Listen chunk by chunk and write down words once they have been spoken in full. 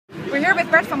here with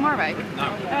Bert van Marwijk.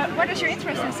 Where does your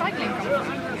interest in cycling come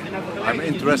from? I'm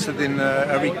interested in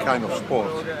every kind of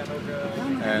sport,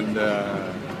 and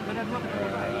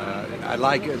I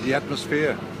like the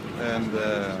atmosphere. And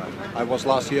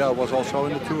last year I was also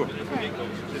in the tour.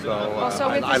 So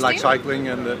I like cycling,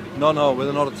 and no, with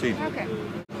another team. Okay.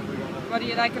 What do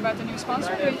you like about the new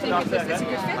sponsor? Do you think it's a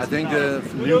good fit? I think the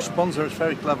new sponsor is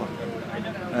very clever,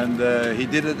 and he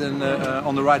did it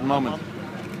on the right moment,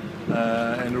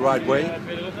 in the right way.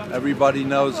 Everybody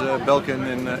knows Belkin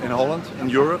in Holland, in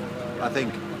Europe, I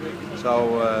think. So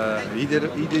he did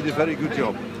a very good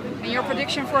job. And your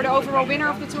prediction for the overall winner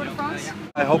of the Tour de France?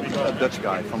 I hope a Dutch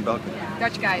guy from Belkin.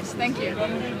 Dutch guys, thank you.